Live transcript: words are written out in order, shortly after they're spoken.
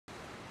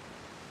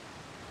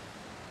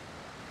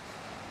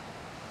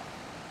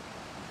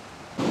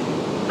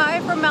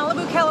from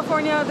Malibu,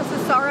 California. This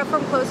is Sarah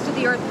from Close to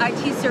the Earth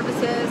IT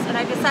Services, and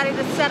I decided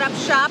to set up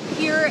shop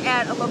here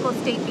at a local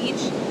state beach.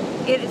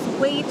 It is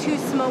way too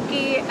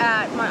smoky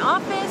at my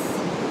office.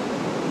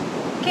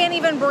 Can't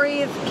even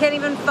breathe, can't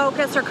even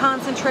focus or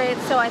concentrate,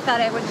 so I thought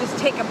I would just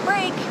take a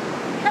break,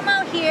 come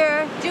out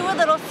here, do a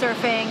little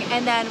surfing,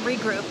 and then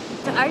regroup.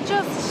 I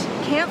just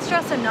can't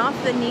stress enough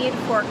the need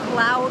for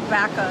cloud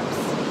backups.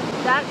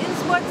 That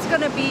is what's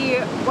going to be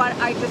what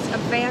I just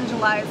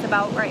evangelize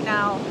about right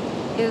now,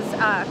 is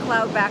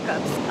cloud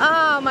backups.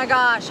 Oh my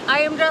gosh, I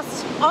am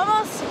just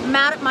almost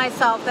mad at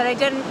myself that I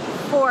didn't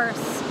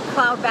force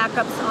cloud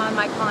backups on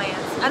my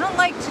clients. I don't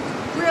like to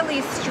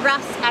really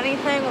stress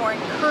anything or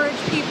encourage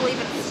people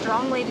even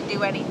strongly to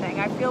do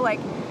anything. I feel like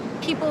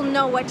people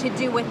know what to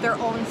do with their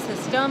own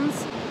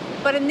systems.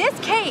 But in this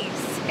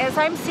case, as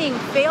I'm seeing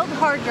failed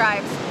hard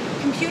drives,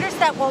 computers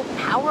that won't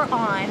power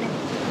on,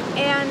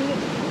 and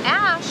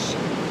ash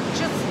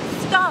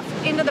just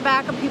stuffed into the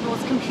back of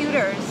people's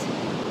computers,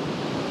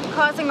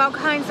 causing all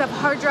kinds of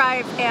hard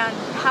drive and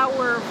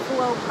power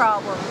flow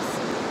problems.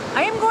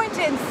 I am going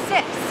to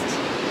insist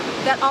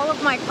that all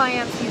of my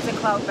clients use a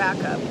cloud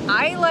backup.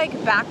 I like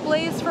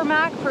Backblaze for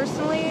Mac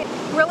personally.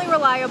 Really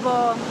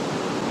reliable,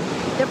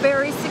 they're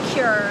very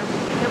secure.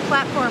 Their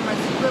platform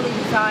is really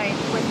designed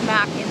with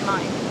Mac in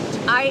mind.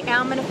 I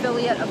am an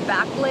affiliate of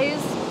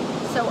Backblaze,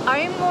 so I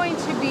am going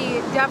to be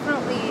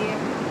definitely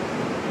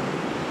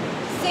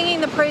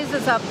singing the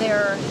praises of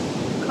their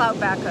cloud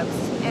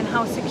backups and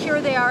how secure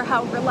they are,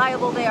 how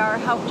reliable they are,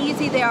 how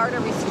easy they are to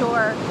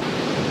restore.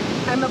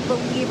 I'm a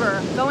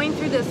believer. Going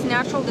through this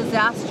natural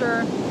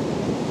disaster,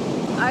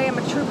 I am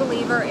a true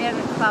believer in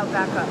cloud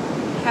backup.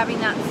 Having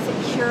that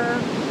secure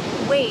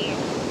way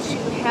to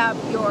have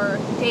your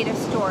data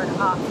stored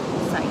off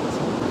site.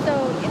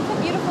 So it's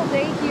a beautiful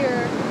day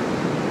here.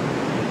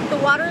 The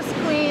water's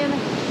clean.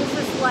 This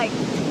is like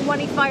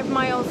 25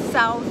 miles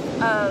south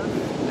of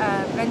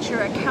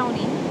Ventura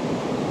County.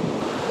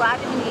 Glad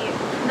to be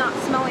not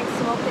smelling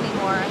smoke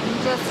anymore.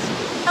 I'm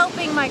just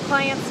helping my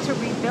clients to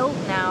rebuild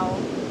now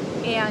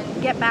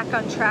and get back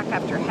on track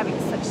after having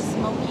such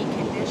smoky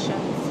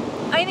conditions.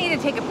 I need to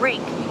take a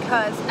break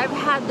because I've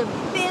had the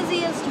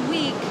busiest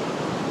week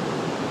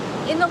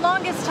in the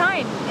longest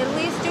time,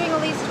 doing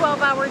at least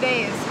 12-hour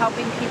days,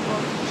 helping people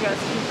to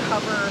just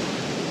recover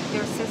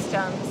their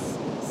systems.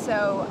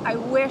 So I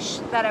wish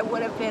that I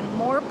would have been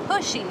more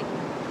pushy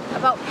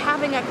about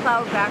having a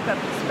cloud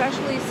backup,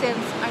 especially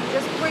since I'm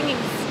just bringing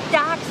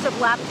stacks of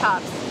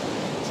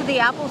laptops to the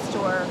Apple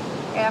Store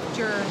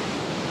after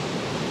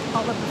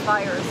all of the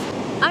fires.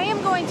 I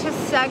am going to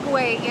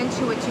segue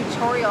into a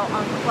tutorial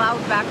on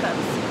cloud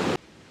backups.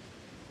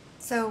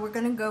 So we're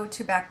going to go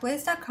to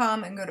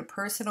Backblaze.com and go to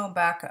Personal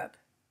Backup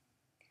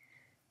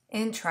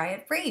and try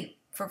it free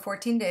for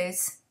 14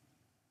 days.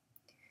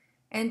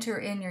 Enter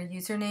in your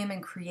username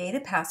and create a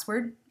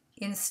password.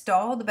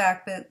 Install the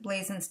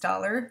Backblaze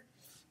installer.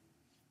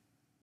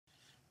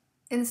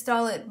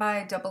 Install it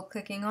by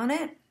double-clicking on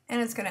it,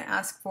 and it's going to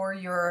ask for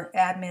your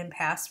admin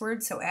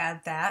password, so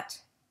add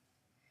that.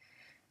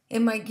 It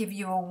might give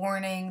you a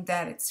warning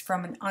that it's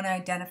from an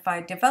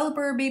unidentified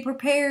developer. Be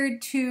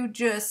prepared to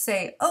just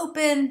say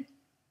open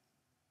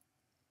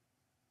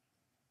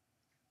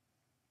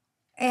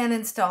and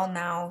install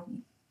now.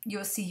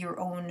 You'll see your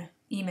own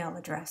email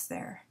address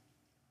there.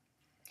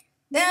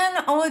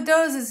 Then all it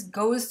does is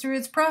goes through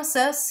its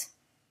process.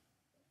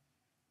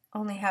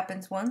 Only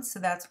happens once, so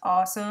that's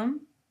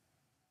awesome.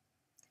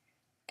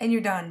 And you're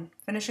done.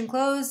 Finish and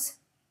close.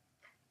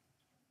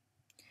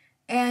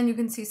 And you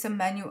can see some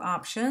menu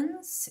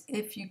options.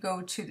 If you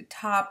go to the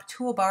top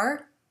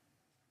toolbar,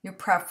 your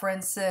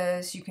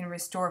preferences, you can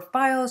restore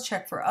files,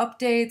 check for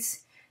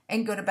updates,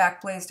 and go to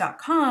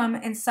Backblaze.com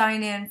and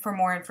sign in for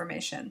more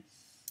information.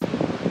 Good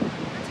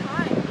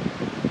time.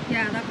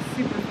 Yeah, that was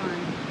super fun.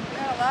 We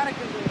had a lot of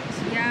good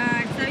waves.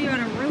 Yeah, I saw you on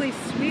a really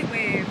sweet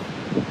wave.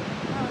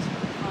 That was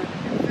really fun.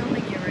 I'm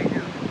filming you right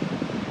now.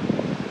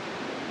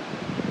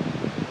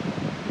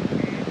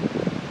 Okay.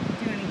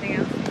 Do anything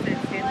else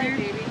besides stand there?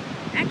 Baby.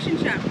 Action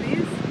shot,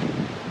 please.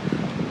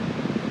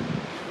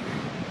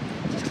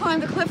 Just climb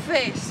the cliff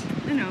face.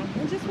 I know.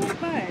 We'll just walk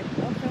by.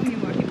 I'll film you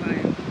walking by.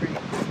 It'll be great.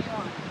 If you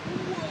want.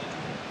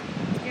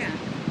 Yeah.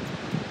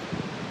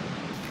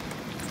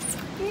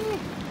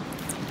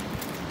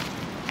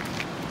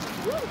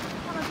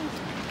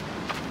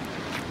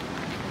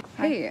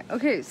 Hey,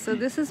 okay, so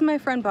this is my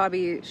friend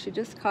Bobby. She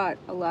just caught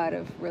a lot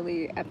of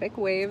really epic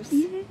waves.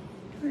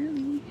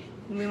 Really?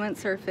 We went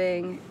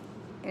surfing,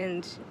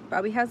 and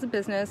Bobby has a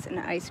business, an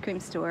ice cream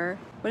store.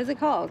 What is it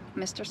called?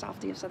 Mr.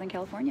 Softy of Southern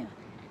California.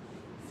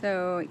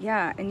 So,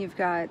 yeah, and you've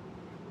got...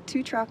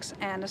 2 trucks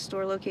and a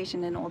store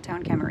location in Old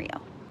Town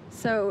Camarillo.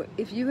 So,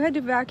 if you had to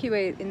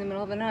evacuate in the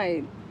middle of the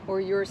night, or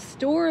your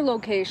store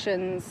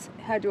locations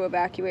had to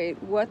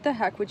evacuate, what the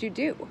heck would you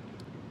do?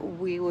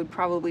 We would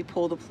probably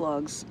pull the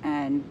plugs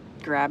and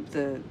grab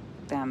them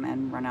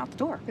and run out the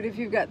door. But if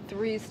you've got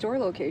 3 store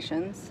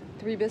locations,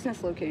 3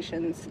 business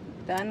locations,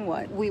 then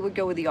what? We would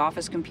go with the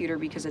office computer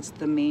because it's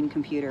the main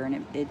computer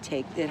and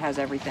it has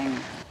everything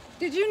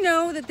Did you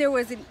know that there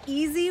was an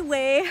easy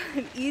way,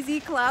 an easy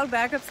cloud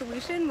backup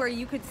solution where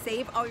you could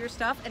save all your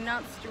stuff and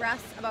not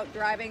stress about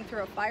driving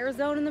through a fire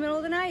zone in the middle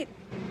of the night?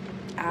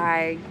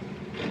 I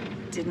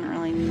didn't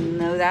really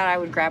know that. I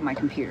would grab my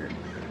computer.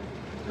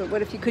 But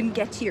what if you couldn't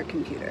get to your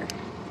computer?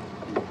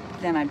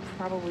 Then I'd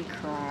probably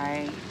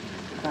cry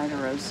by the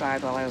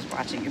roadside while I was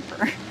watching it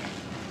burn.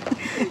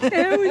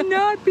 That would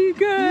not be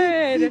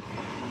good.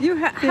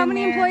 How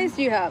many employees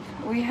do you have?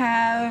 We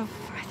have,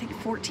 I think,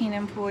 14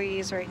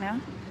 employees right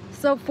now.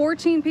 So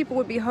 14 people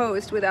would be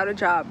hosed without a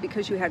job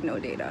because you had no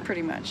data.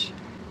 Pretty much.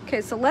 Okay,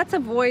 so let's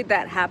avoid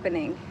that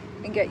happening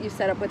and get you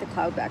set up with a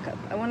cloud backup.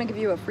 I want to give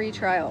you a free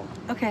trial.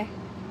 Okay.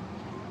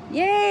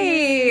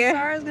 Yay!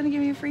 Sarah's gonna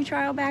give you a free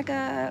trial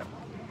backup.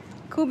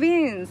 Cool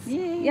beans.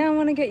 Yay. Yeah, I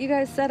want to get you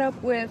guys set up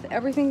with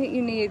everything that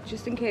you need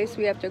just in case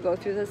we have to go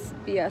through this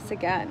BS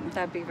again,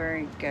 That'd be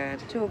very good.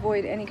 to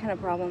avoid any kind of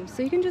problems.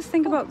 So you can just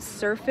think about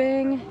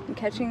surfing and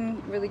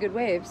catching really good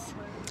waves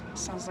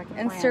Sounds like a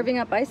and plan. serving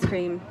up ice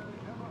cream.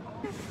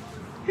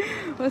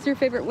 What's your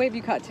favorite wave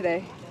you caught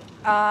today?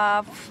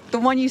 The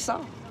one you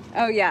saw.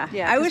 Oh yeah.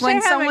 Yeah. I 'cause wish when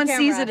I had someone my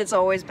sees camera. it, it's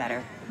always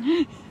better.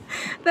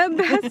 The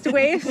best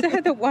waves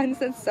are the ones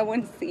that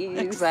someone sees.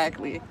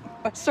 Exactly.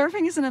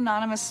 Surfing is an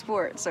anonymous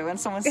sport, so when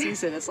someone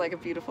sees it, it's like a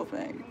beautiful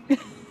thing.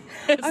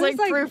 It's I was like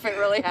like- proof it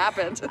really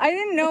happened. I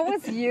didn't know it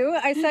was you.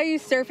 I saw you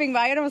surfing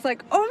by and I was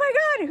like, oh my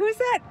god, who's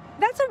that?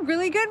 That's a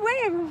really good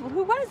wave.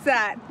 Who was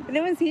that? And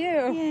it was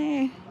you.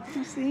 Yay.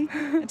 You see?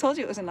 I told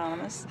you it was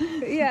anonymous.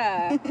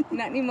 Yeah.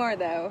 Not anymore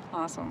though.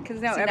 Awesome. Because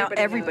now, See,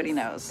 everybody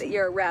knows. that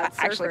you're a rad I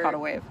surfer. actually caught a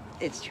wave.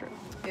 It's true.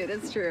 It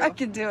is true. I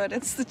can do it.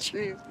 It's the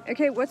truth.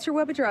 Okay, what's your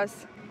web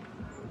address?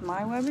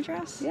 My web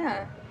address?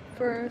 Yeah.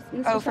 For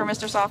Mr. Oh, for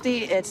Softy. Mr.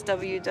 Softy, it's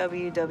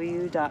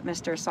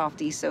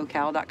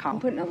www.mrsoftysocal.com. I'm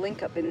putting a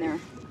link up in there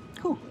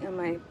Cool. on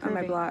my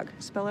Groovy. blog.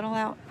 Spell it all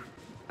out.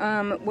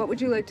 What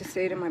would you like to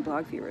say to my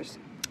blog viewers?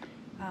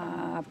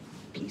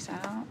 Peace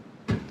out.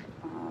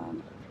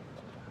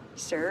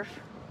 Surf,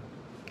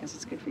 because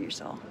it's good for your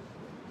soul.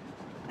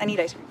 I need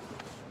ice cream.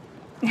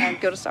 And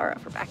go to Sarah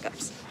for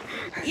backups.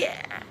 Yeah.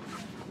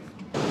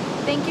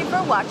 Thank you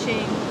for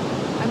watching.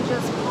 I'm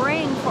just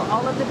praying for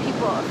all of the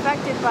people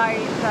affected by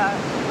the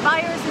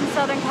fires in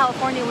Southern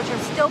California, which are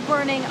still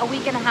burning a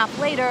week and a half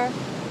later.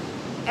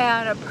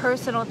 And a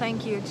personal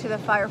thank you to the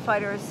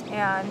firefighters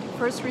and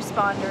first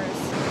responders.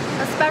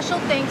 A special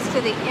thanks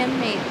to the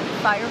inmate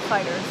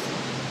firefighters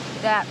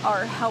that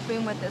are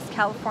helping with this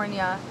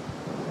California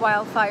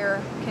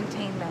wildfire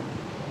containment.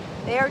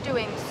 They are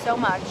doing so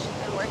much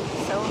and working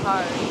so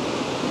hard.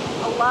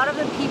 A lot of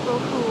the people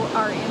who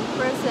are in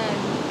prison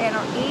and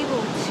are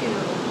able to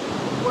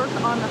work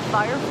on the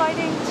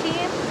firefighting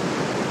team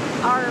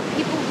are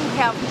people who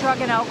have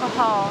drug and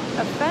alcohol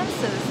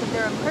offenses that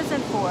they're in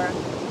prison for,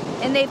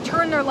 and they've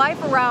turned their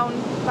life around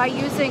by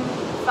using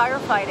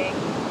firefighting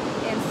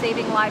and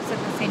saving lives at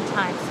the same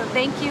time. So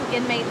thank you,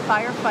 inmate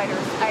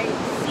firefighters. I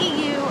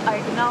see you, I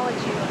acknowledge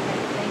you,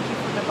 and thank you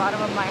from the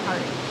bottom of my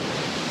heart.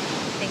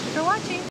 Thank you for watching.